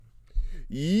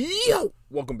Yo!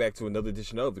 Welcome back to another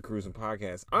edition of the Cruising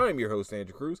Podcast. I'm your host,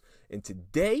 Andrew Cruz, and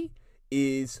today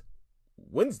is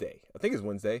Wednesday. I think it's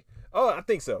Wednesday. Oh, I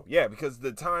think so. Yeah, because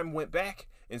the time went back,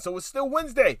 and so it's still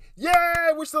Wednesday. Yay!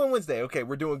 We're still on Wednesday. Okay,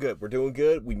 we're doing good. We're doing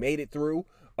good. We made it through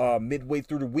midway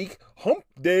through the week. Hump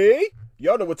Day.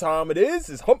 Y'all know what time it is.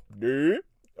 It's Hump Day.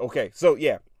 Okay, so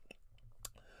yeah.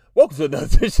 Welcome to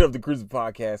another edition of the Cruising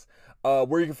Podcast.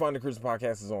 Where you can find the Cruising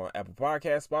Podcast is on Apple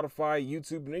Podcasts, Spotify,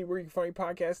 YouTube, and anywhere you can find your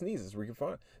podcast needs is where you can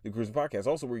find the Cruising Podcast.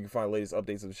 Also, where you can find the latest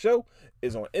updates of the show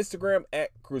is on Instagram at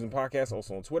Cruising Podcast,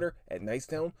 also on Twitter at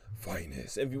Nicetown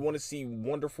Finest. And if you want to see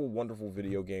wonderful, wonderful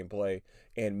video gameplay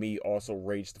and me also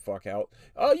rage the fuck out,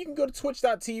 you can go to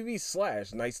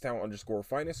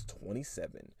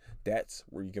twitch.tv/Nicetown_Finest27. That's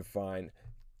where you can find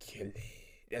Killy.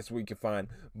 That's where you can find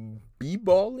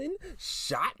B-balling,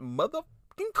 shot, motherfucking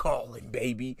calling,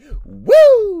 baby.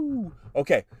 Woo!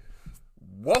 Okay,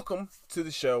 welcome to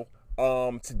the show.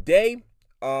 Today,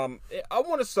 I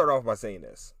want to start off by saying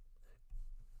this.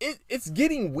 It's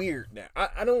getting weird now.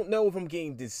 I don't know if I'm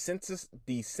getting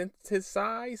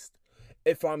desensitized.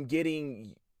 If I'm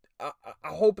getting, I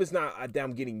hope it's not that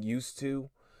I'm getting used to,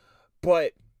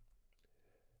 but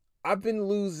I've been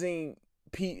losing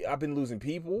people. I've been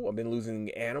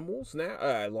losing animals now.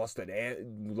 I lost a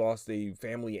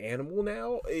family animal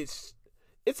now. It's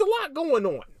a lot going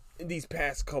on in these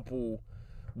past couple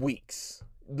weeks.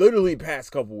 Literally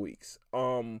past couple weeks.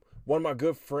 One of my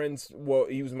good friends, well,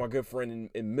 he was my good friend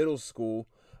in middle school,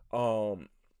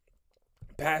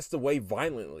 passed away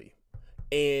violently.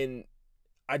 And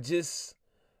I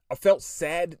felt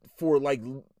sad for like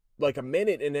a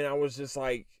minute, and then I was just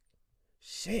like,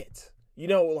 shit.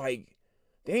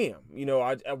 Damn,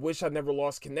 I wish I never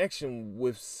lost connection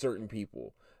with certain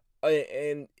people.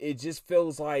 And it just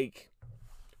feels like,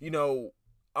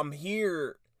 I'm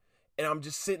here and I'm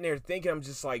just sitting there thinking, I'm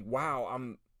just like, wow,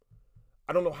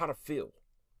 I don't know how to feel.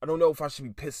 I don't know if I should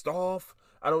be pissed off.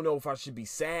 I don't know if I should be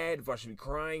sad, if I should be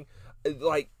crying.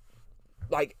 Like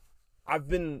I've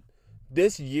been,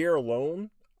 this year alone,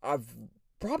 I've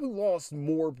probably lost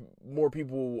more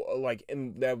people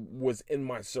that was in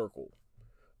my circle.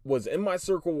 Was in my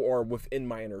circle or within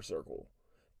my inner circle.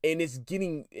 And it's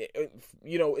getting,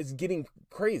 it's getting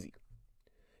crazy.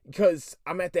 Because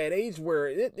I'm at that age where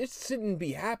it shouldn't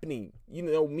be happening.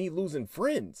 Me losing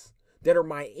friends that are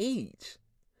my age.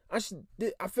 I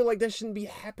feel like that shouldn't be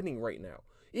happening right now.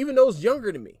 Even those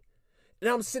younger than me.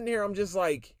 And I'm sitting here, I'm just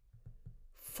like,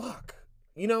 fuck.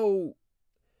 I don't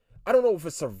know if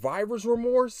it's survivor's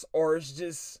remorse or it's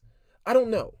just, I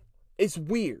don't know. It's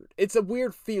weird. It's a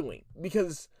weird feeling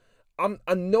because I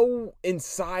know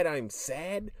inside I'm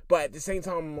sad, but at the same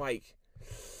time I'm like,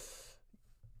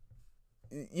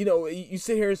 you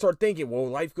sit here and start thinking, well,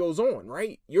 life goes on,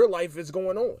 right? Your life is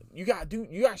going on. You got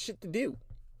shit to do.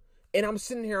 And I'm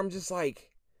sitting here, I'm just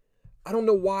like, I don't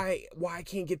know why I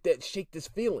can't shake this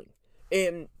feeling.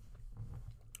 And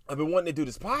I've been wanting to do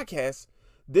this podcast,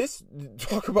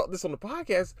 talk about this on the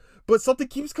podcast, but something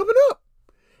keeps coming up.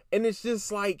 And it's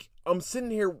just like, I'm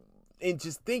sitting here and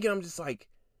just thinking, I'm just like,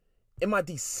 am I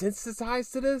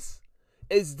desensitized to this?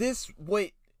 Is this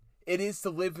what it is to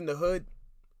live in the hood?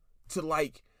 To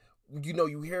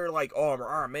you hear like,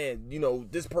 oh man,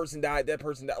 this person died, that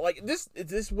person died. Like, is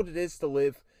this what it is to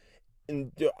live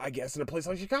in, I guess, in a place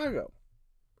like Chicago?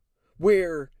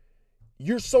 Where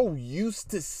you're so used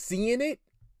to seeing it,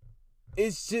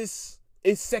 it's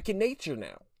second nature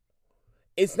now.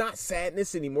 It's not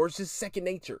sadness anymore. It's just second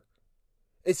nature.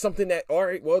 It's something that, all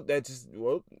right, it's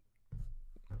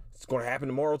going to happen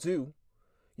tomorrow too.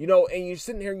 And you're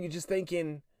sitting here and you're just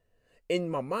thinking, in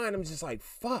my mind, I'm just like,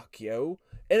 fuck, yo.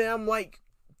 And I'm like,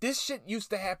 this shit used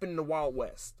to happen in the Wild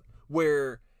West,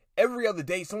 where every other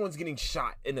day someone's getting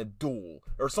shot in a duel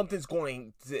or something's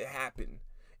going to happen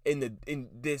in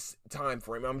this time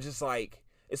frame. I'm just like,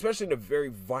 especially in a very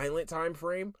violent time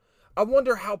frame, I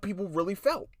wonder how people really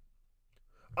felt.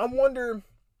 I wonder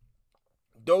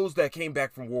those that came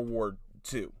back from World War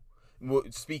II.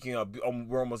 Speaking of,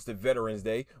 we're almost at Veterans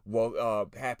Day. Well,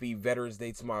 happy Veterans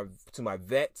Day to my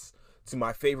vets, to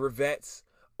my favorite vets.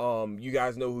 You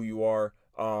guys know who you are.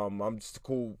 I'm just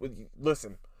cool with you.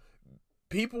 Listen,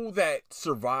 people that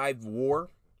survive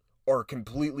war are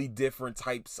completely different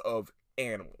types of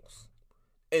animals.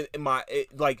 It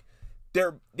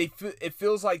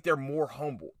feels like they're more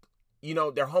humbled.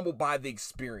 They're humbled by the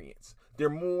experience. They're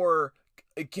more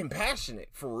compassionate,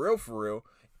 for real.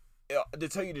 To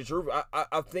tell you the truth,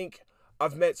 I think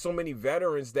I've met so many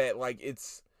veterans that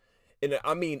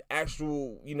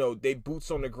actual, they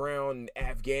boots on the ground in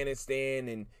Afghanistan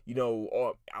and,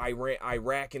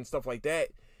 Iraq and stuff like that.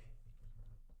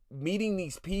 meeting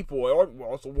these people, or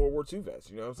also World War II vets,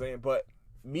 you know what I'm saying? But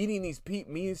meeting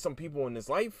some people in this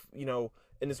life, you know,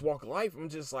 in this walk of life, I'm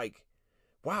just like,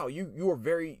 wow, you are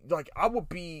very, like, I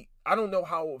don't know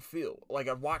how it would feel. Like,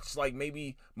 I watched, like,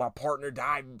 maybe my partner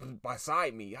died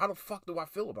beside me. How the fuck do I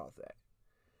feel about that?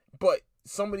 But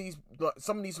some of these are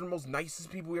the most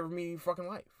nicest people you ever meet in your fucking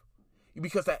life.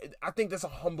 Because I think that's a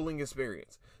humbling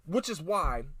experience. Which is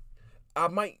why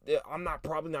I'm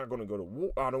probably not going to go to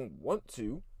war. I don't want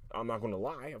to. I'm not going to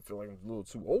lie. I feel like I'm a little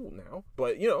too old now.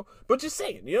 But, you know, just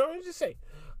saying, you know, just saying.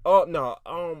 No,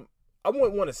 I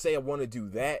wouldn't want to say I want to do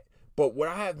that. But what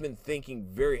I have been thinking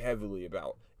very heavily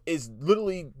about is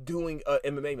literally doing an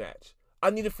MMA match. I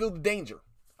need to feel the danger.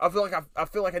 I feel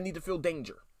like I need to feel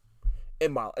danger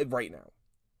in my right now.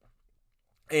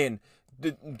 And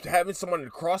having someone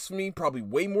across from me, probably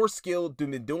way more skilled,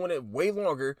 been doing it way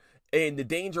longer, and the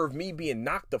danger of me being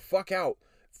knocked the fuck out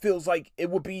feels like it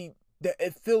would be.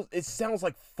 It sounds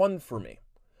like fun for me.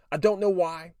 I don't know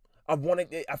why. I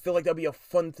feel like that'd be a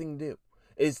fun thing to do.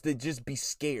 Is to just be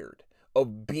scared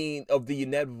of the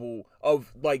inevitable,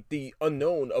 of like the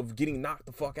unknown of getting knocked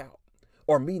the fuck out,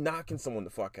 or me knocking someone the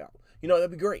fuck out. You know,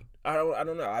 that'd be great. I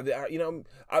don't know.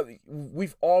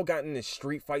 We've all gotten into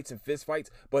street fights and fist fights,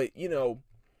 but you know,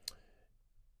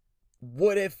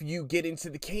 what if you get into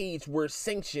the cage where it's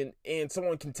sanctioned and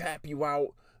someone can tap you out,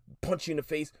 punch you in the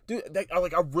face? Dude,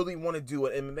 I really want to do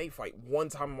an MMA fight one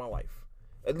time in my life,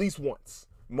 at least once.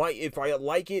 If I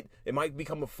like it, it might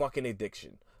become a fucking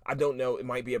addiction. I don't know. That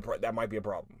might be a problem. It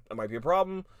might be a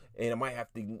problem, and I might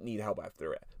have to need help after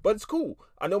that. But it's cool.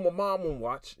 I know my mom won't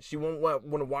watch. She won't want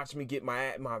to watch me get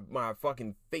my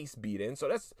fucking face beat in. So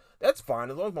that's fine,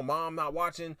 as long as my mom not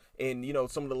watching, and you know,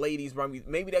 some of the ladies,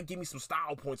 maybe that give me some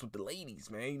style points with the ladies,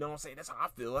 man. You know what I'm saying? That's how I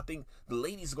feel. I think the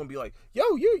ladies are gonna be like,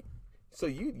 yo, you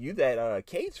that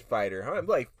cage fighter, huh? I'm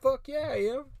like, fuck yeah, I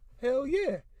am. Hell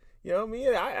yeah. You know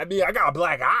what I mean? I got a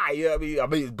black eye. You know what I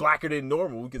mean, it's blacker than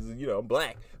normal because, you know, I'm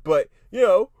black. But, you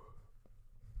know,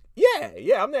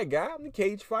 yeah, I'm that guy. I'm the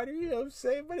cage fighter. You know what I'm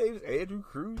saying? My name's Andrew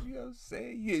Cruz. You know what I'm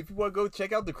saying? Yeah, if you want to go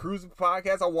check out the Cruising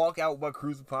Podcast, I'll walk out with my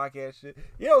Cruising Podcast shit.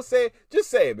 You know what I'm saying? Just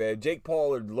say it, man. Jake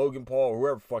Paul or Logan Paul or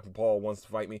whoever fucking Paul wants to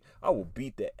fight me, I will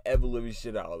beat the ever-living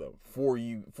shit out of them for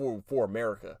you, for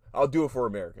America. I'll do it for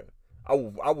America. I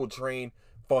will train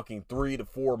fucking 3 to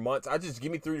 4 months. Just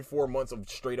give me 3 to 4 months of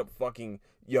straight up fucking,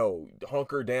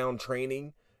 hunker down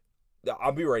training.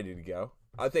 I'll be ready to go.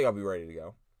 I think I'll be ready to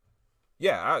go.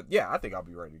 I think I'll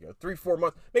be ready to go. 3, 4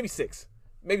 months, maybe 6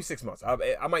 months.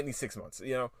 I might need 6 months.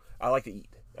 You know, I like to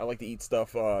eat. I like to eat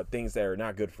stuff, things that are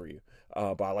not good for you.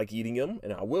 But I like eating them,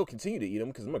 and I will continue to eat them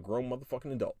because I'm a grown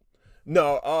motherfucking adult.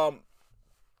 No,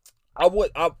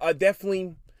 I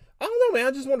definitely, I don't know, man.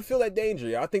 I just want to feel that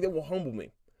danger. I think that will humble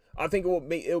me. I think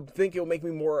it'll make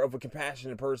me more of a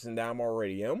compassionate person than I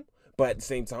already am. But at the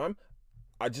same time,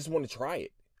 I just want to try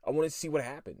it. I want to see what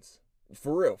happens.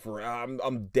 For real.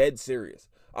 I'm dead serious.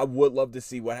 I would love to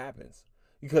see what happens.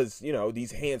 Because, you know,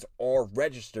 these hands are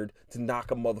registered to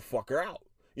knock a motherfucker out.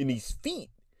 And these feet,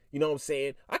 you know what I'm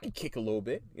saying? I can kick a little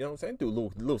bit, you know what I'm saying? Do a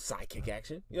little side kick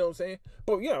action, you know what I'm saying?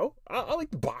 But, you know, I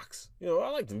like to box. You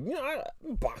know,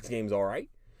 box game's all right.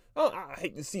 I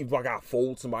hate to see if I gotta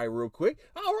fold somebody real quick.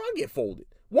 I'll get folded.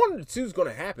 One of the two is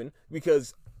gonna happen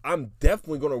because I'm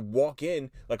definitely gonna walk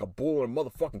in like a bull in a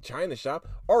motherfucking china shop.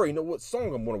 I already know what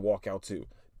song I'm gonna walk out to.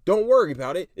 Don't worry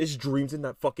about it. It's dreams and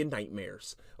not fucking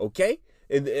nightmares. Okay?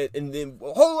 And then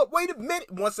hold up, wait a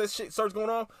minute. Once that shit starts going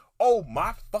on, oh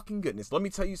my fucking goodness. Let me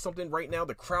tell you something right now.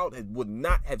 The crowd would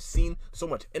not have seen so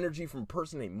much energy from a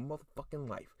person in motherfucking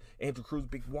life. Andrew Cruz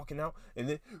be walking out, and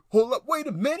then, hold up, wait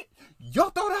a minute.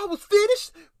 Y'all thought I was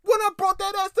finished? When I brought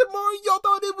that ass to Mario, y'all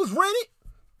thought it was rented?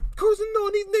 Cruising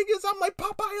on these niggas, I'm like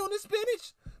Popeye on the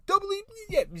spinach.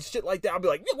 Shit like that. I'll be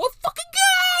like, yeah, let's fucking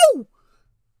go!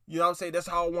 You know what I'm saying? That's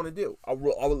how I want to do. I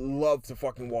would love to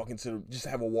fucking walk into, just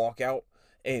have a walkout.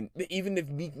 And even if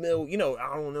Meek Mill, you know,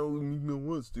 I don't know what Meek Mill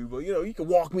wants to, but, you know, he can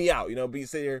walk me out, you know,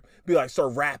 sit there, be like,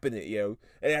 start rapping it, you know,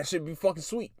 and that should be fucking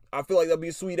sweet. I feel like that'd be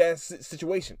a sweet ass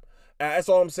situation. That's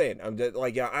all I'm saying. I'm just,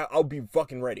 like, I'll be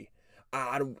fucking ready.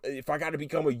 If I got to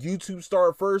become a YouTube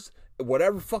star first,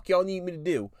 whatever fuck y'all need me to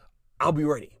do, I'll be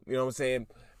ready. You know what I'm saying?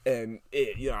 And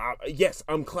yes,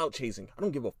 I'm clout chasing. I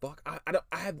don't give a fuck. I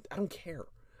don't care.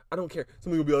 I don't care.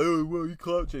 Somebody will be like, oh, well, you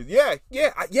clout chasing.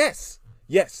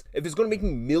 Yes. If it's gonna make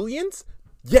me millions,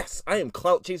 yes, I am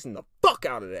clout chasing the fuck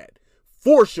out of that,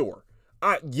 for sure.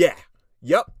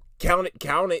 Yep. Count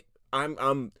it.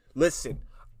 Listen.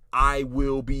 I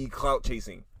will be clout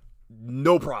chasing,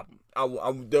 no problem.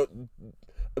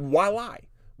 Why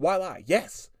lie?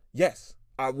 Yes,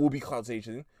 I will be clout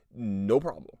chasing, no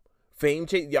problem. Fame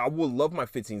chase? Yeah, I would love my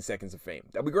 15 seconds of fame.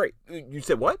 That'd be great. You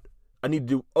said what? I need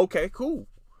to do, okay, cool.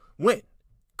 When?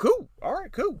 Cool. All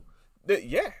right, cool.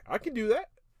 Yeah, I can do that.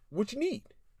 What you need?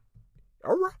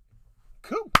 All right,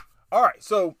 cool. All right,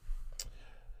 so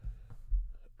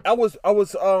I was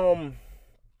supposed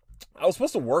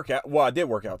to work out. Well, I did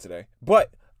work out today,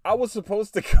 but I was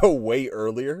supposed to go way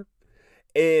earlier.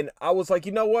 And I was like,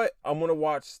 you know what? I'm going to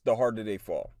watch The Harder They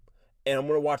Fall. And I'm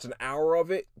going to watch an hour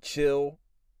of it, chill.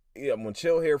 Yeah, I'm going to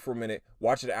chill here for a minute,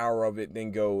 watch an hour of it,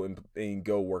 then go and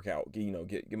go work out.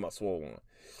 Get my swole on.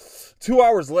 2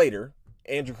 hours later,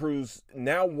 Andrew Cruz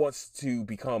now wants to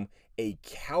become a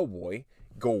cowboy,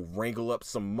 go wrangle up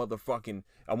some motherfucking,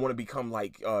 I want to become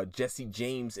like Jesse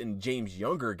James and James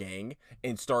Younger gang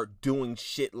and start doing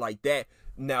shit like that.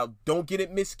 Now, don't get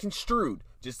it misconstrued,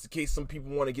 just in case some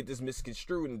people want to get this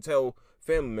misconstrued and tell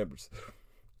family members.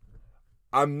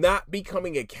 I'm not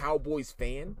becoming a Cowboys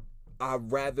fan.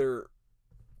 I'd rather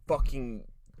fucking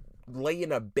lay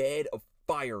in a bed of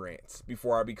fire ants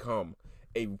before I become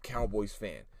a Cowboys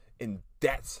fan. And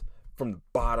that's from the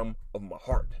bottom of my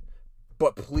heart.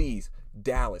 But please,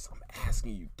 Dallas, I'm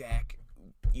asking you, Dak,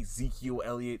 Ezekiel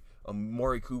Elliott,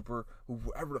 Amari Cooper,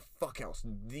 whoever the fuck else,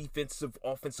 defensive,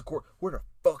 offensive court, where the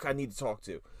fuck I need to talk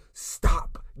to.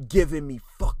 Stop giving me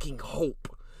fucking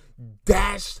hope.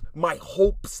 Dash my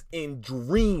hopes and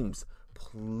dreams.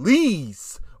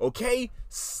 Please, okay?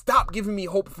 Stop giving me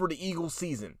hope for the Eagles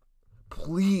season.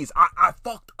 Please. I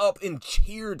fucked up and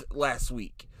cheered last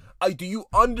week. Do you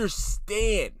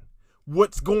understand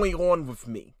what's going on with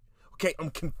me? Okay,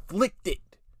 I'm conflicted.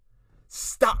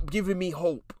 Stop giving me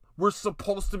hope. We're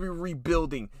supposed to be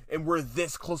rebuilding, and we're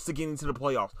this close to getting to the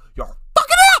playoffs. You're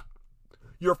fucking it up!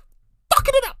 You're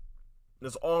fucking it up!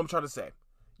 That's all I'm trying to say.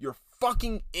 You're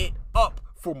fucking it up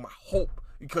for my hope.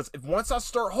 Because if once I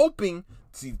start hoping,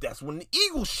 see, that's when the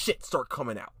Eagles shit start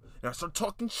coming out. And I start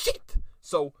talking shit.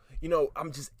 So,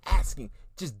 I'm just asking.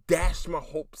 Just dash my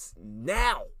hopes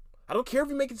now. I don't care if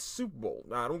you make it to the Super Bowl.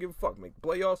 Nah, I don't give a fuck. Make the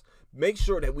playoffs. Make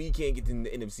sure that we can't get in the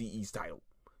NFC East title.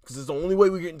 Because it's the only way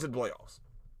we get into the playoffs.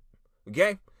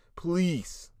 Okay?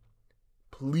 Please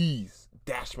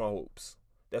dash my hopes.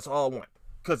 That's all I want.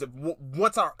 Because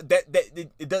once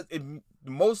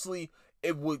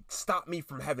it would stop me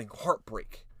from having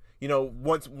heartbreak.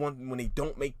 When they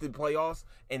don't make the playoffs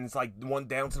and it's like one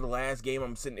down to the last game,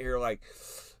 I'm sitting here like,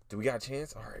 do we got a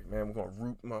chance? All right, man, we're gonna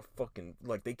root my fucking,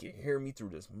 like, they can hear me through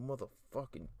this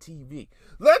motherfucking TV.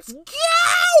 Let's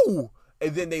go!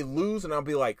 And then they lose, and I'll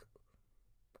be like,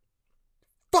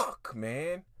 fuck,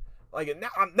 man. Like,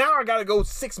 now I gotta go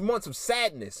 6 months of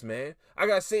sadness, man. I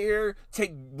gotta sit here,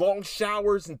 take long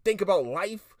showers, and think about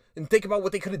life, and think about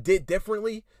what they could have did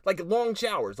differently. Like, long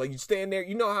showers. Like, you stand there,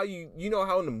 you know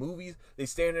how in the movies, they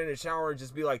stand there in the shower and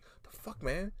just be like, the fuck,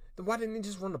 man? Then why didn't they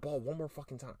just run the ball one more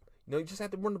fucking time? You just have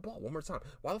to run the ball one more time.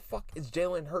 Why the fuck is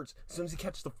Jalen Hurts, as soon as he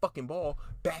catches the fucking ball,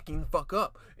 backing the fuck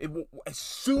up? As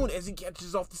soon as he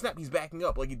catches off the snap, he's backing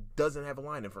up like he doesn't have a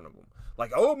line in front of him.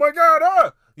 Like, oh my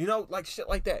God, like shit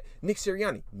like that. Nick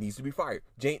Sirianni needs to be fired.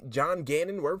 John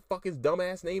Gannon, whatever the fuck his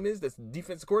dumbass name is, that's the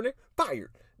defensive coordinator,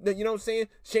 fired. You know what I'm saying?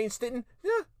 Shane Stitten,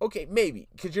 yeah, okay, maybe,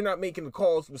 because you're not making the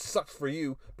calls, which sucks for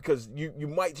you, because you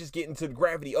might just get into the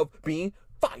gravity of being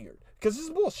fired. Because this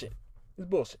is bullshit. It's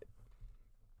bullshit.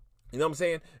 You know what I'm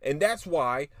saying? And that's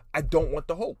why I don't want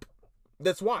the hope.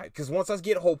 That's why. Because once I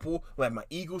get hopeful, I'm going to have my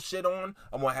Eagles shit on.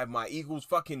 I'm going to have my Eagles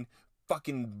fucking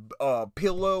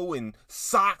pillow and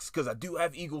socks. Because I do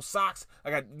have Eagles socks. I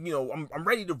got, I'm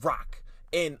ready to rock.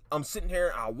 And I'm sitting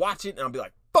here, I'll watch it, and I'll be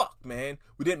like, fuck, man.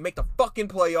 We didn't make the fucking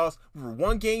playoffs. We were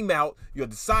one game out. You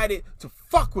decided to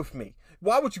fuck with me.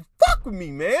 Why would you fuck with me,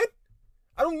 man?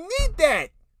 I don't need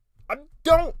that. I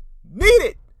don't need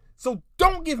it. So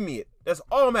don't give me it. That's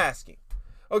all I'm asking.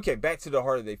 Okay, back to The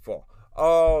Harder They Fall.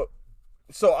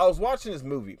 So I was watching this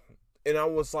movie, and I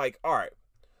was like, all right,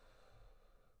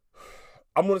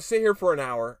 I'm going to sit here for an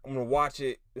hour. I'm going to watch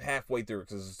it halfway through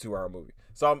because it's a 2-hour movie.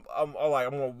 So I'm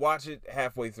going to watch it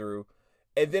halfway through.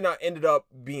 And then I ended up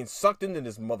being sucked into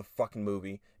this motherfucking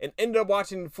movie and ended up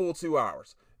watching the full 2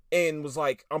 hours. And was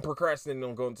like, I'm procrastinating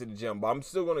on going to the gym, but I'm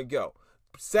still going to go.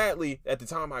 Sadly, at the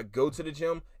time I go to the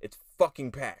gym, it's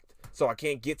fucking packed. So I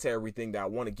can't get to everything that I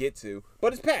want to get to.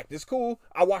 But it's packed. It's cool.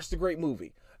 I watched a great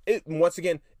movie. Once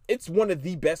again, it's one of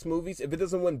the best movies. If it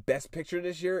doesn't win Best Picture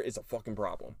this year, it's a fucking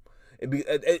problem.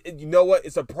 You know what?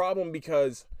 It's a problem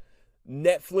because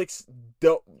Netflix,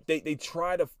 they're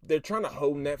trying to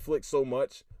hold Netflix so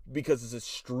much because it's a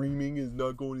streaming, is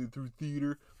not going through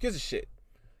theater. Gives a shit.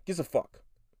 Gives a fuck.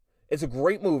 It's a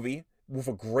great movie with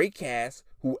a great cast.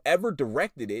 Whoever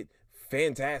directed it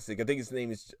fantastic. I think his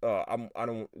name is I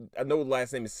know the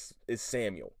last name is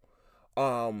Samuel.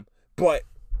 But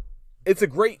it's a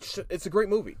great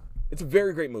movie. It's a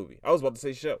very great movie. I was about to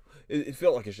say show. It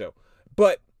felt like a show.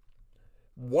 But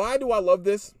why do I love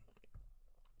this?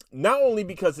 Not only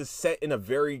because it's set in a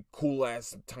very cool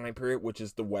ass time period, which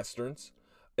is the Westerns.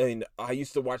 And I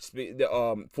used to watch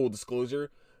full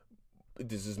disclosure.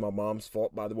 This is my mom's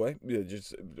fault, by the way.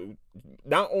 Just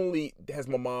not only has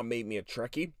my mom made me a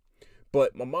Trekkie,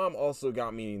 but my mom also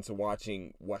got me into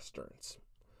watching Westerns.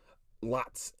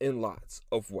 Lots and lots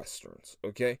of Westerns.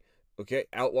 Okay.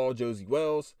 Outlaw Josie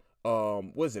Wells.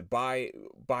 What is it? By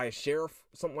a Sheriff,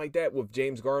 something like that, with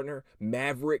James Gardner.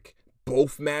 Maverick.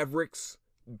 Both Mavericks.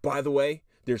 By the way,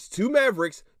 there's 2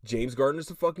 Mavericks. James Gardner's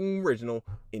the fucking original,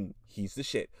 and he's the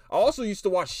shit. I also used to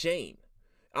watch Shane.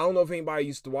 I don't know if anybody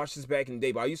used to watch this back in the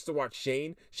day, but I used to watch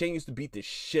Shane. Shane used to beat the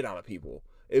shit out of people.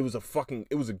 I used to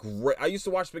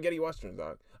watch spaghetti westerns,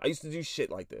 dog. I used to do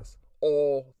shit like this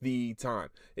all the time.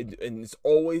 And it's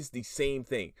always the same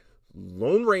thing.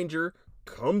 Lone Ranger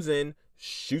comes in,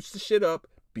 shoots the shit up,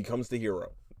 becomes the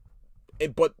hero.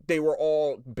 But they were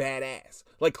all badass.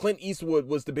 Like Clint Eastwood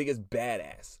was the biggest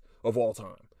badass of all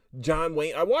time. John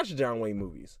Wayne, I watched John Wayne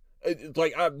movies.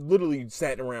 I literally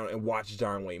sat around and watched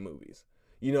John Wayne movies.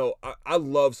 You know, I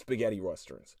love spaghetti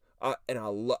westerns. And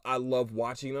I love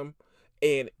watching them.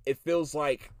 And it feels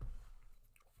like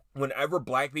whenever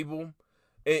black people,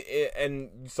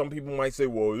 and some people might say,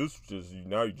 well, this is just,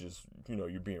 now you're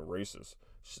being racist.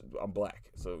 I'm black,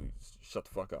 so shut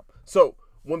the fuck up. So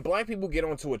when black people get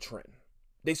onto a trend,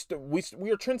 we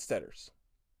are trendsetters.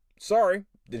 Sorry,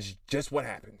 this is just what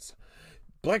happens.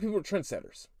 Black people are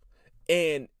trendsetters.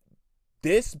 And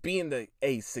this being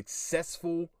a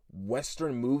successful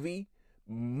Western movie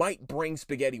might bring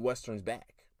spaghetti westerns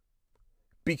back.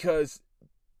 Because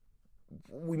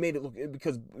we made it look,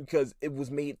 because it was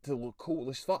made to look cool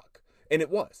as fuck. And it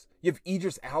was. You have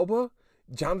Idris Elba,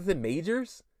 Jonathan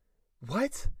Majors,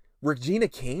 what? Regina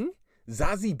King?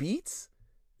 Zazie Beetz?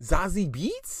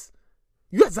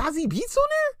 You got Zazie Beetz on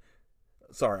there?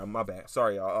 Sorry, my bad.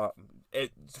 Sorry,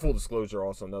 it's full disclosure,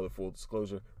 also another full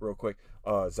disclosure, real quick.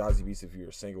 Zazie Beetz, if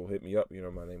you're single, hit me up. You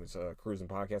know, my name is Cruising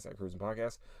Podcast at Cruising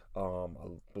Podcast. I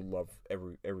would love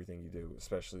everything you do,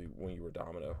 especially when you were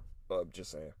Domino.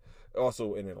 Just saying.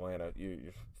 Also in Atlanta,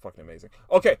 you're fucking amazing.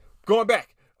 Okay, going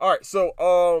back. All right, so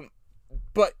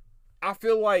but I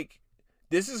feel like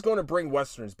this is going to bring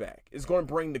westerns back. It's going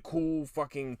to bring the cool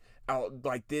fucking out,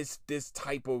 like this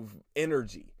type of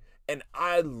energy. And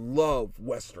I love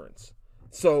westerns.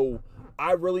 So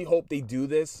I really hope they do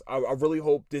this. I really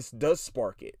hope this does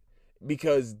spark it.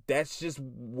 Because that's just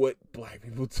what black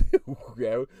people do.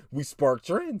 Yeah? We spark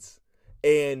trends.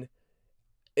 And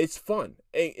it's fun.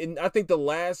 And I think the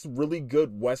last really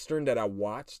good western that I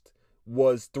watched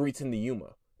was 3:10 to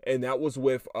Yuma. And that was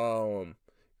with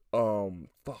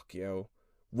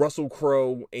Russell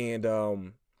Crowe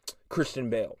and Christian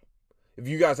Bale. If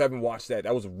you guys haven't watched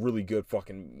that was a really good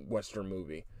fucking western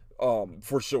movie.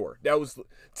 For sure.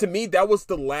 To me, that was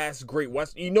the last great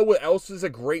western. You know what else is a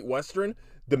great western?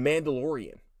 The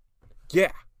Mandalorian.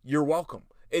 Yeah, you're welcome.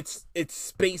 It's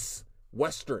space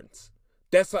westerns.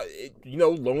 That's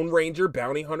Lone Ranger,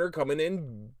 bounty hunter coming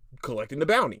in, collecting the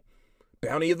bounty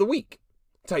of the week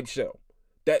type show.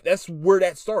 That's where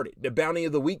that started. The bounty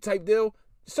of the week type deal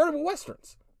started with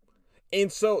westerns. And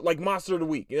so, like Monster of the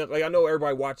Week, like I know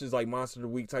everybody watches like Monster of the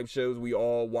Week type shows. We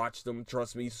all watch them.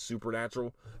 Trust me,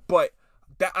 supernatural. But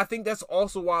I think that's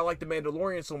also why I like The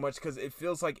Mandalorian so much, because it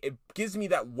feels like it gives me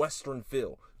that Western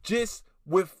feel, just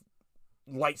with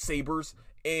lightsabers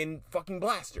and fucking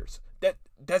blasters.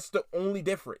 That's the only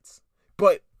difference.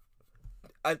 But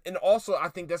and also I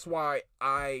think that's why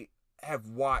I have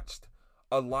watched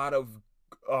a lot of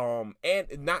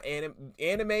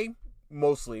anime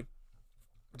mostly.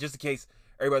 Just in case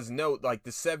everybody doesn't know, like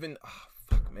the 7,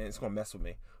 fuck man, it's gonna mess with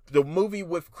me. The movie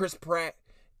with Chris Pratt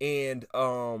and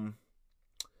Denzel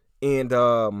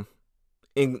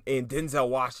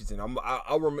Washington.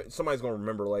 Somebody's gonna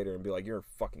remember later and be like, "You're a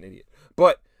fucking idiot."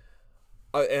 But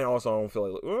and also I don't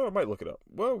feel like, I might look it up.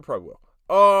 Well, we probably will.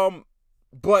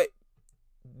 But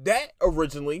that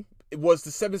originally it was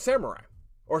the 7 Samurai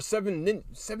or 7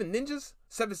 Ninjas,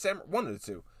 7 Samurai, one of the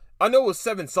two. I know it was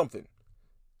 7 something.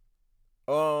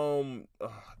 Denzel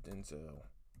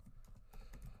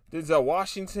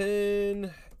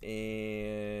Washington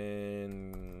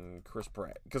and Chris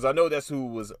Pratt, because I know that's who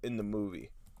was in the movie.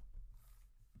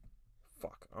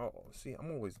 Fuck. Oh, see,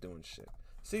 I'm always doing shit.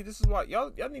 See, this is why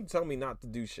y'all need to tell me not to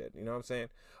do shit. You know what I'm saying?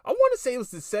 I want to say it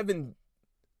was the 7,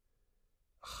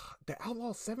 the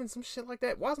Outlaw 7, some shit like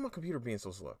that. Why is my computer being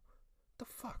so slow? the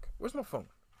fuck? Where's my phone?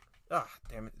 Ah,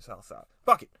 damn it, it's outside.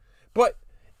 Fuck it. But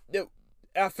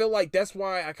I feel like that's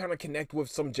why I kind of connect with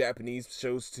some Japanese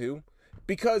shows too,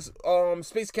 because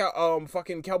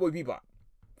fucking Cowboy Bebop,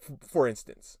 for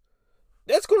instance,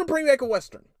 that's gonna bring back a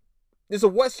western. It's a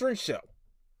western show.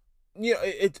 You know,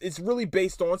 it's really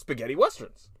based on spaghetti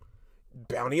westerns,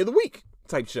 Bounty of the Week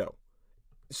type show.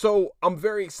 So I'm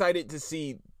very excited to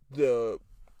see the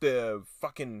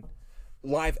fucking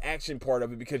live action part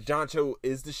of it, because John Cho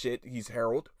is the shit. He's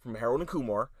Harold from Harold and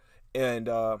Kumar, and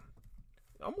I'm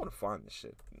gonna find this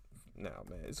shit now,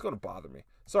 man. It's gonna bother me.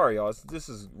 Sorry, y'all. This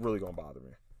is really gonna bother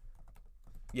me.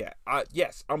 Yeah,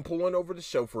 yes, I'm pulling over the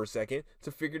show for a second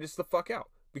to figure this the fuck out,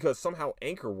 because somehow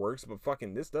Anchor works, but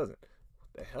fucking this doesn't.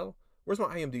 What the hell? Where's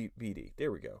my IMDb?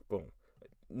 There we go. Boom.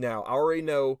 Now I already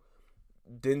know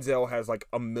Denzel has like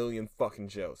a million fucking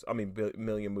shows. I mean,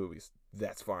 million movies.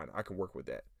 That's fine. I can work with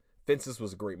that. Fences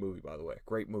was a great movie, by the way.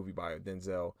 Great movie by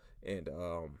Denzel, and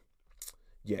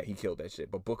yeah, he killed that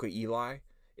shit. But Book of Eli,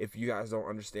 if you guys don't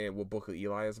understand what Book of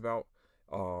Eli is about,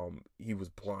 he was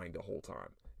blind the whole time.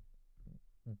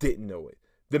 Didn't know it.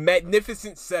 The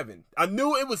Magnificent Seven. I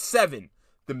knew it was seven.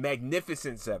 The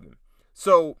Magnificent Seven.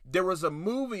 So there was a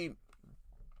movie,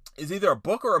 it's either a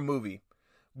book or a movie,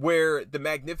 where the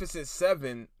Magnificent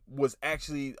Seven was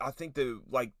actually, I think, the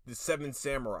Seven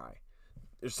Samurai.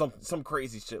 There's some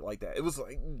crazy shit like that. It was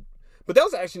like, but that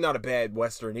was actually not a bad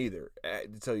western either,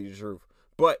 to tell you the truth.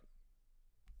 But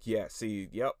yeah, see,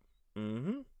 yep.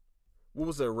 What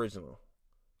was the original?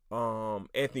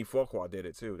 Anthony Fuqua did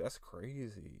it too. That's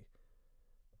crazy.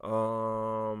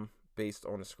 Based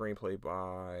on a screenplay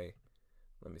by,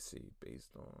 let me see,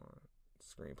 based on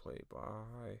screenplay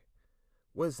by,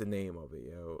 what is the name of it,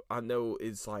 yo? I know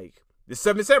it's like the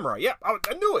Seven Samurai. Yeah, I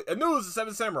knew it. I knew it was the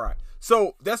Seven Samurai.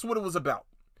 So that's what it was about.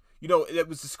 You know, it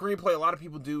was the screenplay. A lot of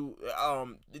people do.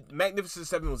 Magnificent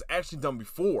Seven was actually done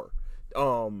before, a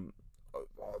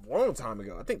long time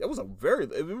ago. I think that was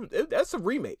that's a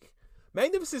remake.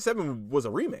 Magnificent Seven was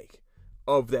a remake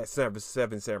of that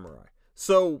Seven Samurai.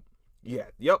 So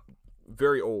yeah, yep,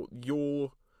 very old.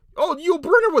 Yul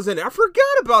Brynner was in it. I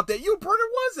forgot about that. Yul Brynner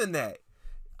was in that.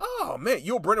 Oh man,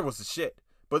 Yul Brynner was the shit.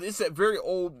 But it's a very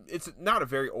old. It's not a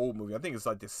very old movie. I think it's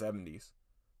like the 70s.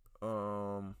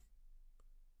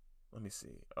 Let me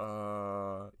see.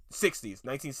 60s,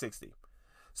 1960.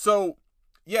 So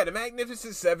yeah, the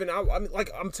Magnificent Seven.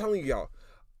 I'm telling y'all,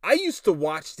 I used to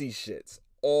watch these shits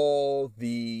all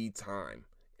the time,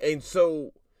 and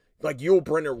so like Yul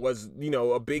Brynner was, you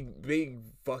know, a big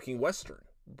fucking western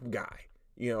guy.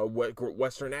 You know,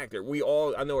 western actor.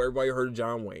 I know everybody heard of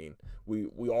John Wayne.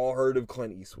 We all heard of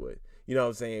Clint Eastwood. You know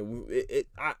what I'm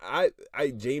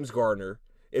saying? James Gardner.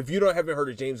 If you haven't heard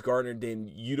of James Gardner,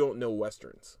 then you don't know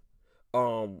westerns.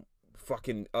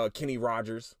 Kenny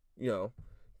Rogers. You know,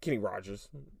 Kenny Rogers.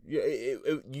 Yeah,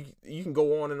 you can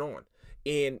go on and on.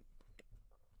 And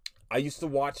I used to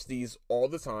watch these all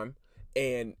the time.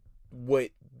 And what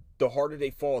The Harder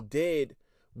They Fall did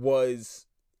was,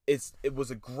 it was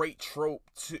a great trope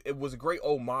it was a great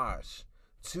homage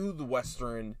to the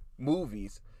western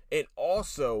movies, and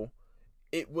also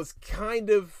it was kind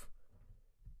of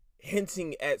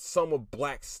hinting at some of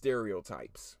black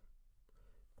stereotypes.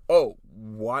 Oh,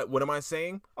 what am I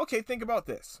saying? Okay, think about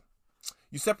this.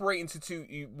 You separate into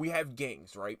two. We have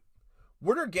gangs, right?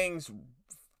 What are gangs'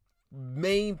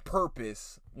 main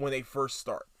purpose when they first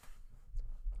start?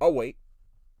 Oh wait.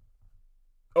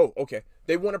 Oh, okay.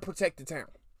 They want to protect the town.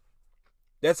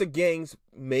 That's a gang's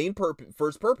main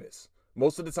first purpose,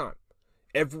 most of the time.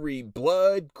 Every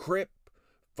Blood, Crip,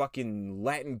 fucking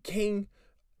Latin King,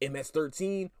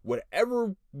 MS-13,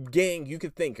 whatever gang you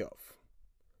could think of,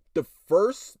 the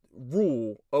first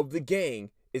rule of the gang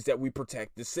is that we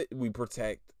protect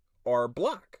our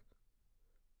block.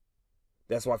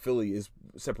 That's why Philly is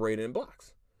separated in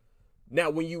blocks. Now,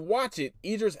 when you watch it,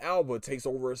 Idris Elba takes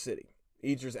over a city.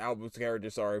 Idris Elba's character,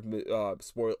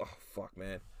 spoiler. Oh, fuck,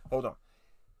 man. Hold on.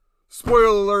 Spoiler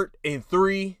alert in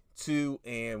 3, 2,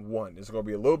 and 1. There's going to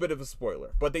be a little bit of a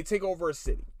spoiler. But they take over a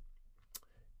city.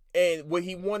 And what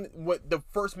the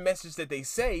first message that they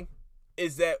say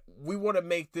is that we want to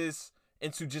make this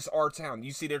into just our town.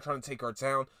 You see, they're trying to take our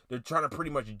town. They're trying to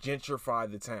pretty much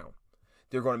gentrify the town.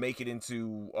 They're going to make it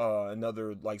into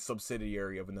another like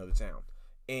subsidiary of another town.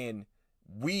 And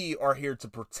we are here to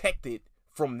protect it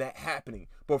from that happening.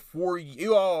 But for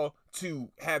you all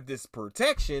to have this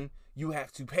protection, you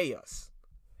have to pay us.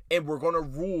 And we're going to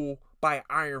rule by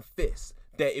iron fist.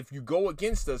 That if you go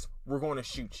against us, we're going to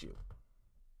shoot you.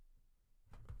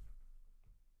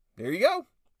 There you go.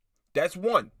 That's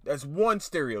one. That's one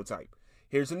stereotype.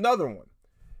 Here's another one.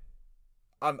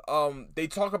 They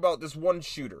talk about this one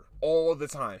shooter all the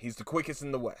time. He's the quickest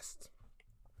in the West.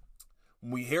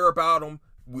 When we hear about him,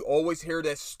 we always hear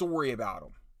that story about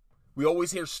him. We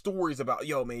always hear stories about,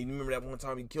 yo, man, you remember that one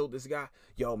time he killed this guy?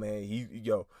 Yo, man,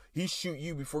 he shoot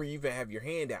you before you even have your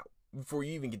hand out, before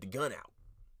you even get the gun out.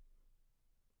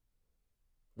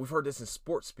 We've heard this in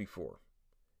sports before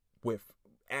with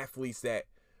athletes that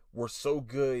were so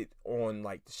good on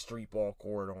like the street ball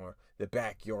court or the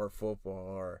backyard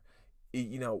football, or,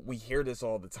 you know, we hear this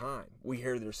all the time. We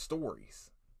hear their stories.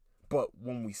 But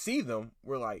when we see them,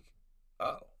 we're like,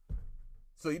 oh,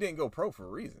 so you didn't go pro for a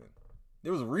reason.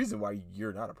 There was a reason why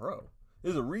you're not a pro.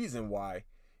 There's a reason why,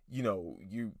 you know,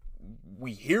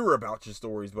 we hear about your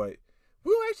stories, but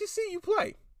we don't actually see you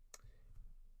play.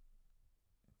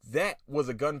 That was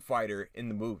a gunfighter in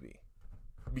the movie,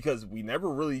 because we never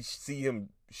really see him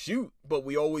shoot, but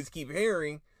we always keep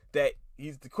hearing that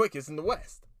he's the quickest in the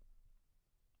West.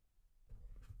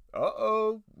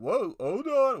 Uh-oh. Whoa. Hold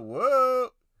on. Whoa.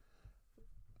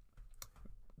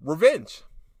 Revenge.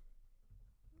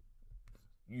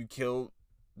 You killed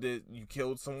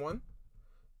someone,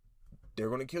 they're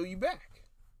gonna kill you back.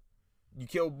 You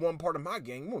killed one part of my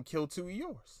gang, I'm gonna kill two of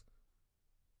yours.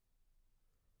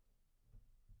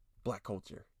 Black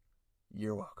culture.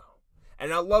 You're welcome.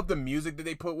 And I love the music that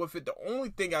they put with it. The only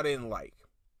thing I didn't like,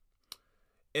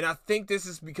 and I think this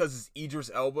is because it's Idris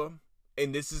Elba,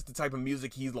 and this is the type of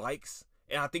music he likes,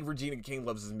 and I think Regina King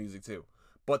loves his music too.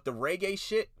 But the reggae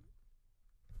shit,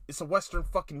 it's a Western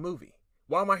fucking movie.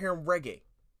 Why am I hearing reggae?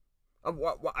 I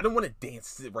don't want to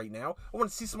dance right now. I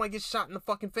want to see somebody get shot in the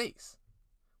fucking face.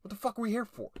 What the fuck are we here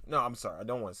for? No, I'm sorry. I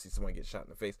don't want to see somebody get shot in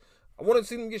the face. I want to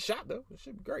see them get shot, though. It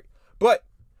should be great. But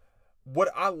what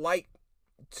I like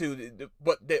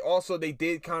but they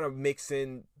did kind of mix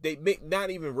in,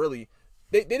 not even really,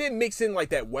 they didn't mix in like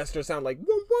that Western sound, like, you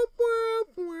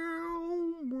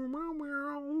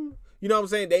know what I'm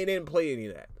saying? They didn't play any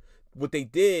of that. What they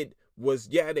did was,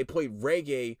 they played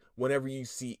reggae whenever you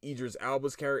see Idris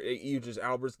Elba's character, Idris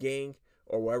Elba's gang,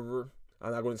 or whatever.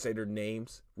 I'm not going to say their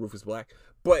names, Rufus Black.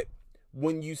 But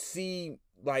when you see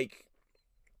like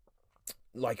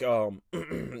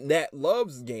Nat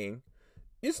Love's gang,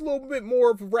 it's a little bit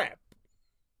more of rap.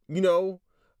 You know,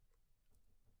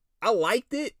 I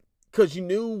liked it because you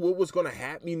knew what was going to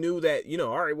happen. You knew that, you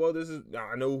know, all right, well,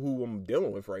 I know who I'm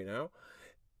dealing with right now.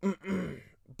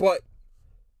 But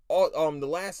the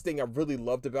last thing I really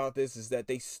loved about this is that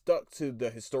they stuck to the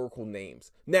historical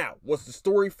names. Now, was the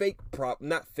story fake?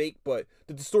 Not fake, but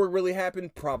did the story really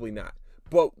happen? Probably not.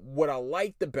 But what I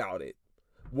liked about it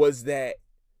was that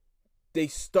they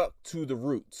stuck to the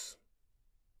roots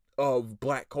of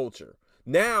Black culture.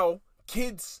 Now,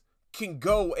 kids can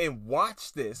go and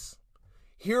watch this,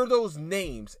 hear those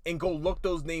names, and go look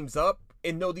those names up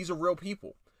and know these are real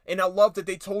people. And I love that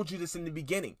they told you this in the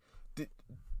beginning.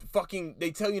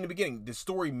 They tell you in the beginning, the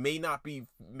story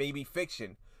maybe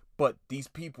fiction, but these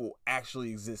people actually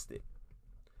existed.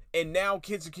 And now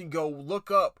kids can go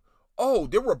look up, oh,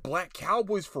 there were black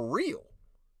cowboys for real.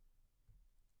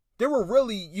 There were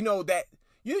really, you know, that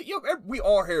we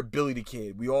all hear Billy the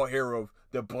Kid. We all hear of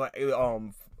the black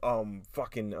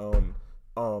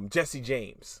Jesse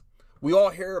James. We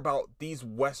all hear about these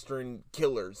Western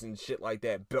killers and shit like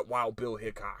that. Wild Bill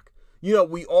Hickok. You know,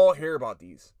 we all hear about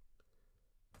these.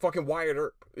 Fucking Wyatt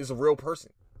Earp is a real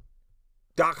person.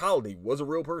 Doc Holliday was a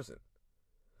real person.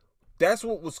 That's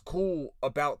what was cool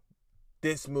about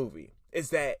this movie,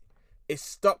 is that it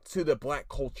stuck to the Black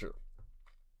culture.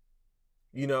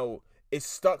 You know, it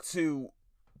stuck to,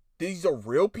 these are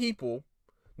real people.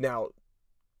 Now,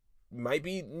 might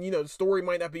be, you know, the story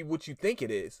might not be what you think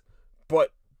it is,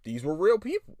 but these were real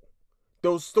people.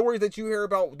 Those stories that you hear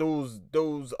about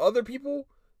those other people,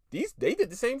 they did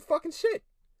the same fucking shit.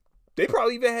 They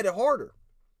probably even had it harder.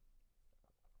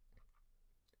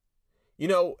 You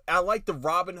know, I like the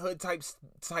Robin Hood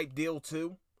type deal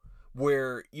too,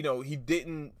 where, you know,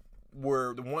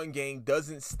 where the one gang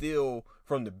doesn't steal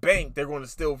from the bank, they're going to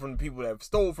steal from the people that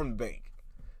stole from the bank.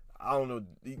 I don't know.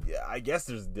 I guess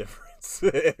there's a difference.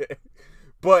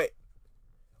 But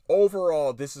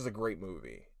overall, this is a great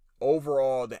movie.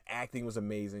 Overall, the acting was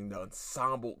amazing. The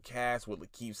ensemble cast with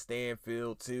Lakeith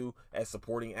Stanfield too as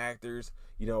supporting actors.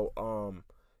 You know,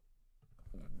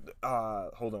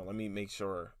 hold on, let me make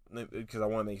sure, because I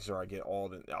want to make sure I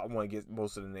want to get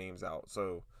most of the names out.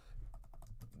 So,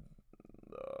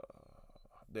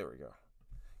 there we go.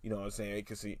 You know what I'm saying?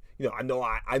 Because, you know, I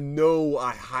know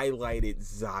I highlighted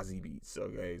Zazie Beetz.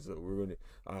 Okay, so we're gonna.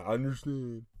 I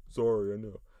understand. Sorry, I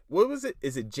know. What was it?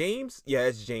 Is it James? Yeah,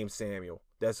 it's James Samuel.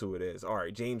 That's who it is. All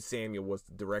right, James Samuel was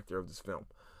the director of this film,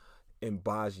 and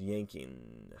Baj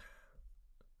Yankin.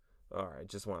 All right,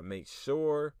 just want to make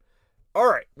sure. All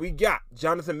right, we got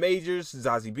Jonathan Majors,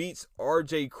 Zazie Beetz,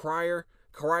 R.J. Kryler,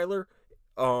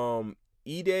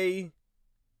 Ide.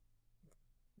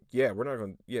 Yeah, we're not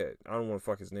gonna. Yeah, I don't want to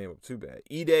fuck his name up too bad.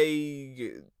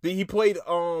 Ide. He played.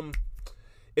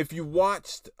 If you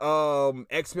watched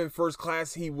X-Men First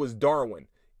Class, he was Darwin.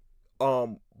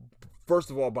 First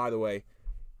of all, by the way,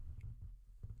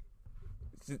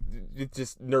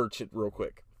 just nerd shit real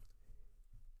quick.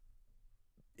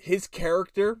 His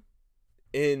character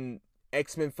in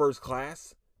X-Men First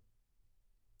Class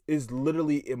is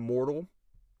literally immortal.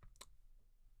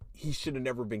 He should have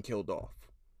never been killed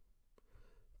off.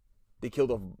 They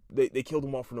killed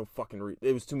him off for no fucking reason.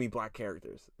 There was too many black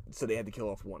characters, so they had to kill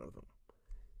off one of them.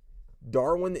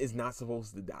 Darwin is not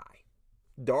supposed to die.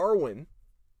 Darwin,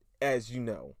 as you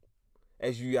know,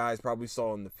 as you guys probably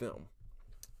saw in the film,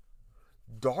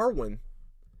 Darwin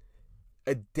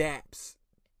adapts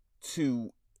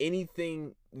to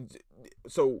anything.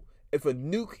 So if a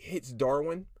nuke hits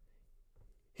Darwin,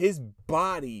 his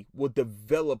body will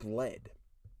develop lead.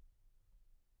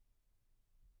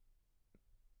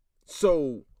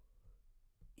 So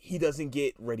he doesn't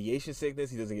get radiation sickness.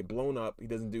 He doesn't get blown up. He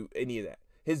doesn't do any of that.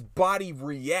 His body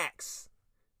reacts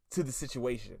to the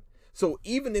situation. So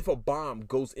even if a bomb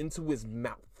goes into his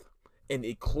mouth and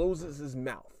it closes his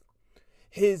mouth,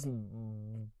 his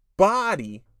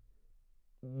body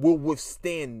will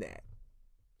withstand that.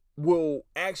 Will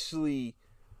actually,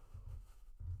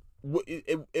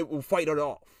 it will fight it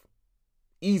off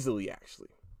easily, actually.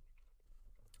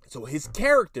 So his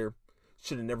character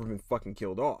should have never been fucking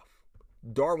killed off.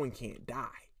 Darwin can't die.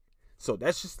 So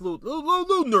that's just little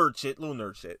nerd shit. Little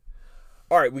nerd shit.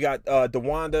 All right, we got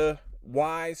DeWanda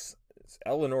Wise. It's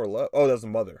Eleanor Love. Oh, that's the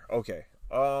mother. Okay.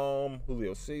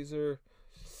 Julio Caesar.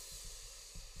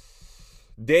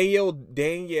 Danielle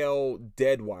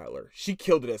Deadweiler. She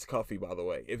killed it as Cuffy, by the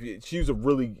way. She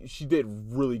did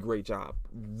really great job.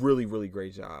 Really, really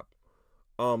great job.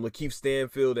 Lakeith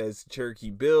Stanfield as Cherokee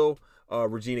Bill.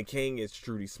 Regina King as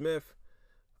Trudy Smith.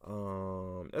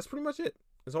 That's pretty much it.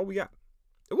 That's all we got.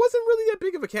 It wasn't really that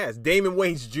big of a cast. Damon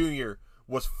Wayans Jr.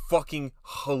 was fucking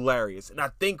hilarious. And I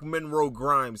think Monroe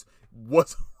Grimes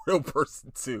was a real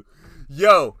person too.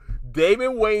 Yo,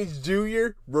 Damon Wayans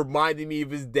Jr. reminded me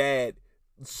of his dad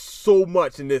so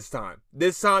much in this time.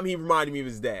 This time he reminded me of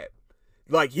his dad.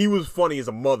 Like, he was funny as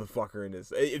a motherfucker in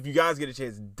this. If you guys get a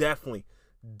chance, definitely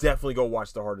go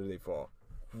watch The Harder They Fall.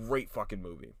 Great fucking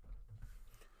movie.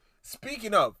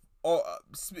 Speaking of,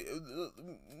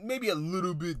 maybe a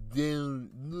little bit down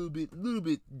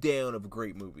of a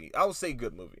great movie. I would say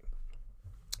good movie.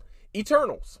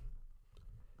 Eternals.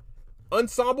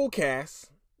 Ensemble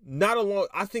cast.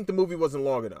 I think the movie wasn't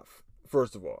long enough.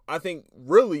 First of all, I think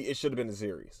really it should have been a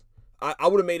series. I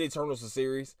would have made Eternals a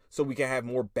series so we can have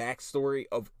more backstory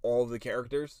of all the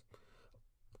characters.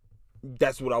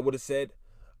 That's what I would have said.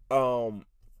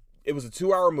 It was a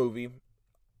 2-hour movie.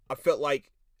 I felt like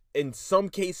in some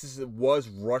cases it was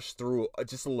rushed through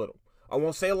just a little. I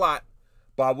won't say a lot,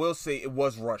 but I will say it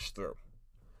was rushed through.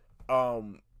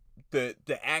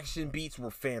 The action beats were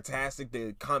fantastic.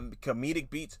 The comedic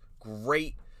beats,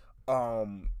 great.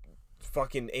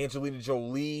 Fucking Angelina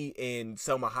Jolie and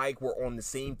Selma Hayek were on the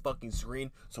same fucking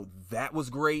screen, so that was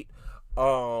great.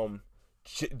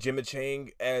 Gemma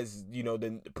Chang as, you know,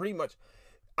 then pretty much.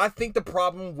 I think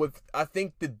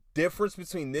the difference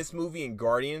between this movie and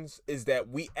Guardians is that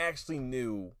we actually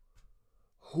knew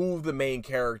who the main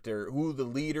character, who the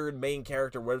leader, main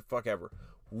character, whatever the fuck ever.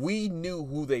 We knew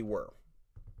who they were,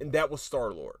 and that was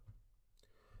Star-Lord.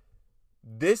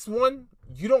 This one,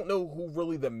 you don't know who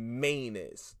really the main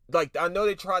is. Like, I know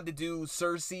they tried to do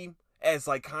Cersei as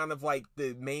like kind of like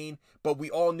the main, but we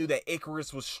all knew that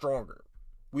Icarus was stronger.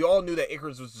 We all knew that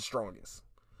Icarus was the strongest.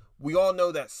 We all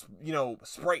know that, you know,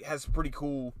 Sprite has pretty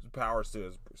cool powers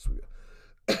too.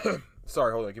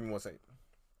 Sorry, hold on, give me 1 second.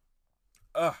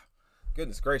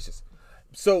 Goodness gracious.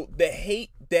 So the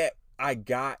hate that I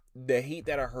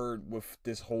heard with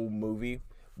this whole movie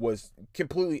was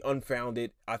completely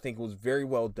unfounded. I think it was very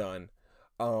well done.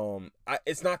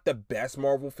 It's not the best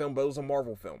Marvel film, but it was a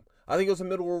Marvel film. I think it was a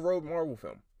middle of the road Marvel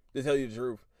film, to tell you the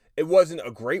truth. It wasn't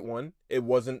a great one. It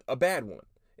wasn't a bad one.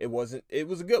 It was a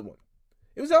good one.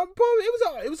 It was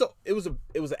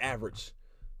average.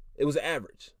 It was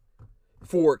average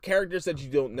for characters that you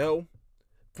don't know,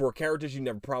 for characters you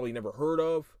probably never heard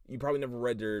of. You probably never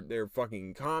read their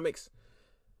fucking comics.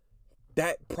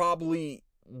 That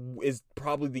is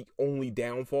probably the only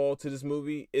downfall to this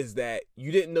movie, is that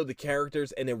you didn't know the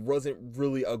characters and it wasn't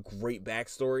really a great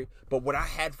backstory. But what I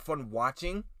had fun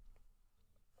watching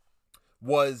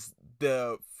was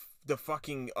the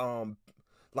fucking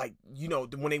Like, you know,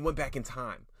 when they went back in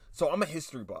time. So I'm a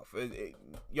history buff.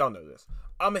 Y'all know this.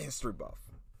 I'm a history buff.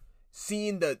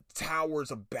 Seeing the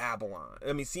towers of Babylon.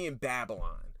 I mean, seeing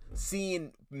Babylon.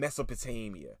 Seeing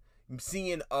Mesopotamia.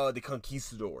 Seeing the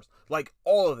conquistadors. Like,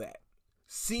 all of that.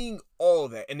 Seeing all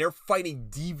of that. And they're fighting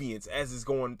deviants as it's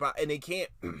going by. And they can't...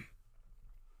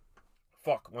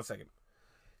 Fuck, 1 second.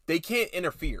 They can't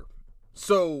interfere.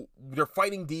 So, they're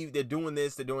fighting they're doing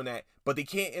this, they're doing that. But they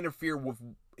can't interfere with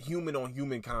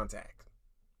human-on-human contact.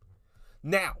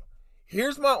 Now,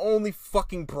 here's my only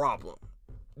fucking problem.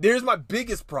 There's my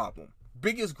biggest problem.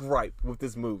 Biggest gripe with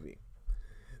this movie.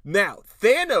 Now,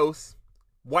 Thanos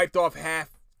wiped off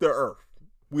half the Earth.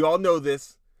 We all know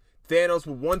this. Thanos,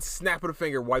 with one snap of the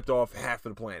finger, wiped off half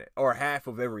of the planet. Or half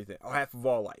of everything. Or half of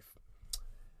all life.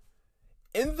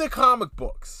 In the comic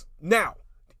books. Now,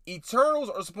 Eternals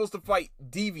are supposed to fight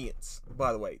deviants,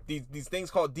 by the way. These things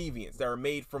called deviants that are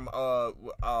made from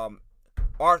Artham?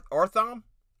 Arsham?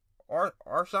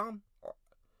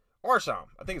 Arsham.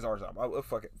 I think it's Arsham. Oh,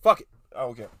 fuck it. Fuck it. Oh,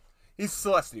 okay. He's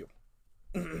Celestial.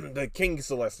 The King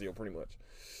Celestial, pretty much.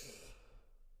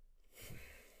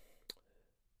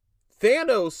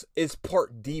 Thanos is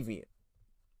part deviant.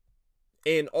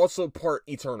 And also part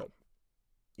eternal.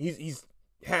 He's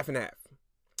half and half.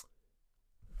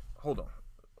 Hold on.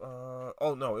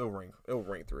 Oh no, it'll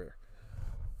ring through here.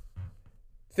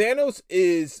 Thanos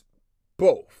is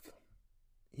both.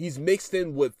 He's mixed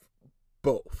in with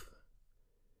both.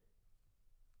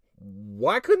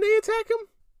 Why couldn't they attack him?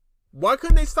 Why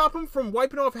couldn't they stop him from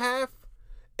wiping off half?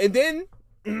 And then,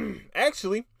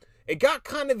 actually, it got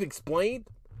kind of explained,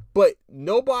 but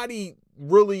nobody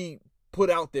really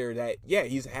put out there that, yeah,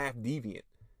 he's half deviant.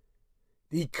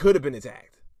 He could have been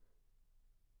attacked.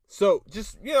 So,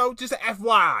 just a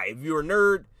FYI, if you're a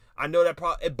nerd, I know that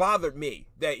it bothered me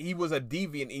that he was a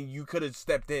deviant and you could have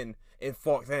stepped in and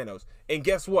fought Thanos. And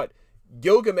guess what?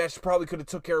 Gilgamesh probably could have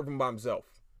took care of him by himself.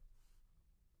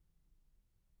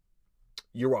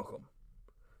 You're welcome.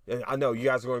 And I know you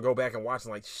guys are going to go back and watch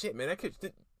and like, shit, man,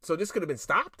 so this could have been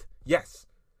stopped? Yes.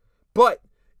 But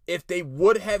if they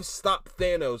would have stopped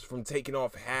Thanos from taking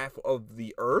off half of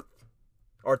the Earth,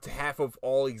 or to half of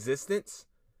all existence,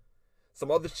 some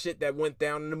other shit that went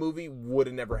down in the movie would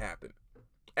have never happened.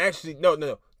 Actually,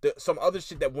 no. Some other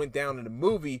shit that went down in the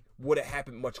movie would have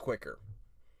happened much quicker.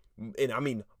 And I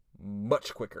mean,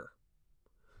 much quicker.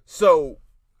 So,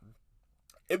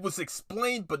 it was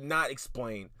explained but not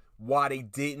explained why they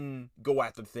didn't go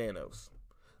after Thanos.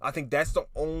 I think that's the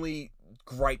only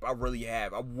gripe I really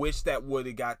have. I wish that would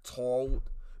have got told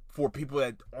for people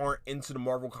that aren't into the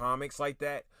Marvel comics like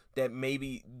that. That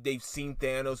maybe they've seen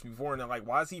Thanos before and they're like,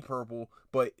 why is he purple?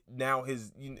 But now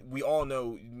we all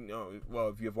know, well,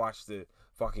 if you've watched the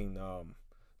fucking,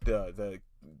 the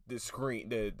screen,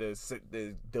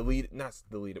 the deleted, not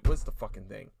deleted, what's the fucking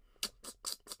thing?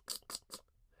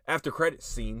 After credit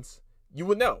scenes, you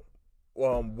would know,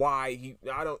 why you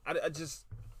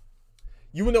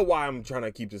would know why I'm trying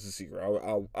to keep this a secret.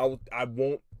 I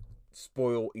won't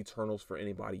spoil Eternals for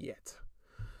anybody yet.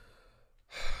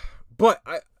 But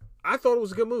I thought it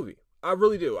was a good movie. I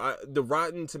really do. The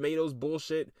Rotten Tomatoes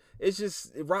bullshit, it's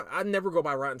just, I never go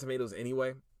by Rotten Tomatoes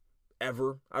anyway.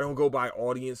 Ever. I don't go by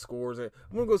audience scores. I'm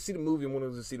going to go see the movie. I'm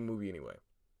going to see the movie anyway.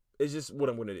 It's just what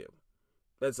I'm going to do.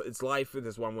 It's life.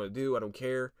 That's what I'm going to do. I don't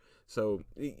care. So,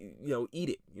 eat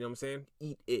it. You know what I'm saying?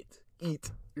 Eat it.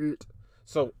 Eat it.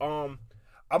 So, I'm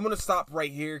going to stop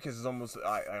right here because it's almost,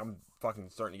 I'm fucking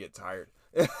starting to get tired.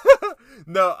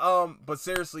 No, but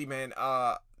seriously, man,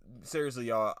 seriously,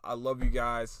 y'all, I love you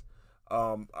guys.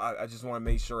 I just want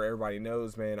to make sure everybody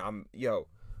knows, man,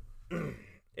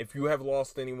 if you have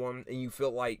lost anyone and you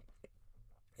feel like,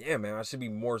 yeah, man, I should be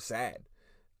more sad,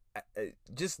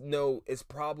 just know it's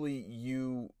probably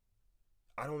you.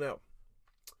 I don't know.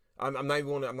 I'm not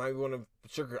even going to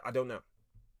sugar. I don't know.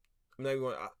 I'm not even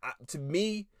going to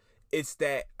me, it's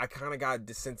that I kind of got a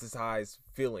desensitized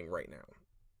feeling right now.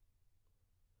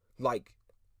 Like,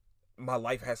 my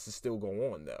life has to still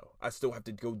go on, though. I still have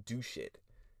to go do shit.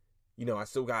 I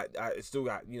still got,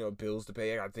 bills to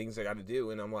pay. I got things I got to do.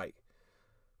 And I'm like,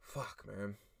 fuck,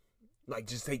 man. Like,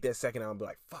 just take that second out and be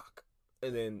like, fuck.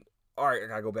 And then, all right, I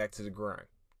got to go back to the grind.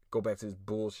 Go back to this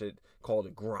bullshit called a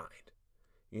grind.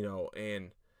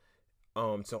 And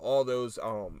to all those,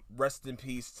 rest in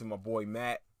peace to my boy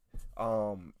Matt.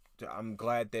 I'm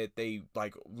glad that they,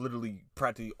 like, literally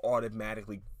practically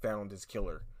automatically found his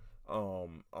killer.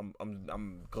 I'm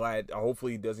glad.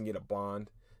 Hopefully he doesn't get a bond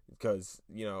because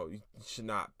it should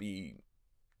not be.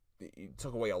 It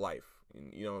took away a life.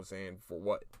 You know what I'm saying? For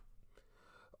what?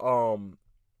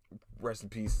 Rest in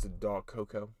peace to dog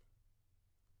Coco.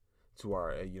 to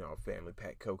our family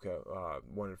pet Coco,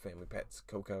 one of the family pets,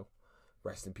 Coco,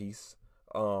 rest in peace.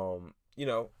 To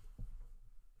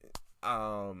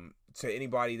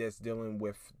anybody that's dealing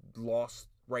with loss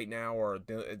right now or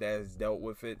that has dealt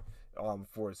with it,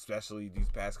 for especially these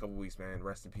past couple weeks, man,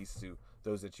 rest in peace to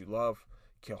those that you love.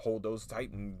 Can hold those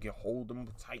tight and hold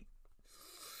them tight.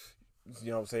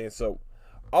 You know what I'm saying? So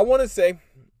I want to say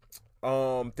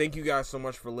thank you guys so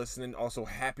much for listening. Also,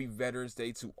 happy Veterans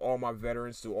Day to all my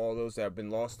veterans, to all those that have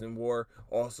been lost in war.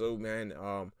 Also, man,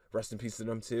 rest in peace to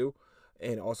them too.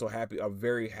 And also a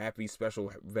very happy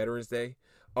special Veterans Day.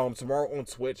 Tomorrow on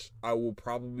Twitch, I will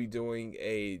probably be doing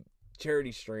a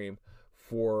charity stream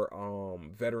for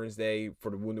Veterans Day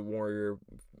for the Wounded Warrior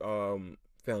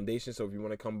Foundation. So if you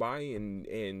want to come by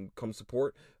and come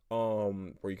support,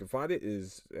 where you can find it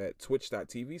is at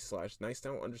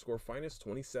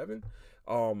twitch.tv/nicetown_finest27.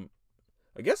 I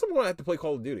guess I'm gonna have to play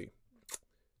Call of Duty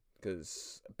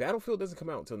because Battlefield doesn't come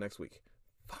out until next week.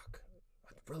 Fuck,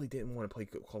 I really didn't want to play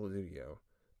Call of Duty, yo.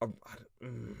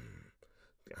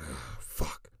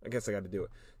 Fuck, I guess I got to do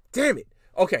it. Damn it.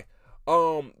 Okay.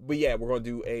 But yeah, we're gonna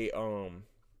do a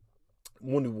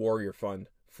Wounded Warrior Fund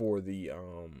for the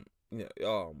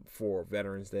for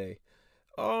Veterans Day.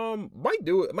 Might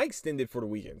do it. Might extend it for the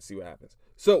weekend. See what happens.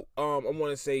 So, I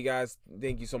want to say, guys,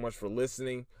 thank you so much for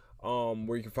listening.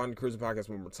 Where you can find the Cruising Podcast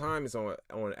one more time, it's on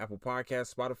Apple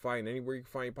Podcasts, Spotify, and anywhere you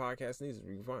can find your podcast needs.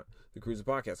 You can find the Cruising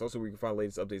Podcast. Also, where you can find the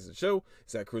latest updates of the show,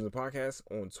 it's at Cruising Podcast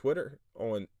on Twitter,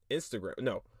 on Instagram.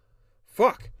 No,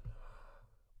 fuck.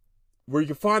 Where you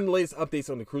can find the latest updates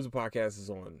on the Cruising Podcast is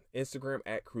on Instagram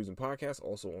at Cruising Podcast,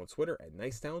 also on Twitter at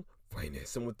Nicetown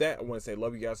Finest. And with that, I want to say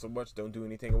love you guys so much. Don't do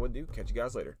anything I wouldn't do. Catch you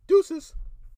guys later. Deuces.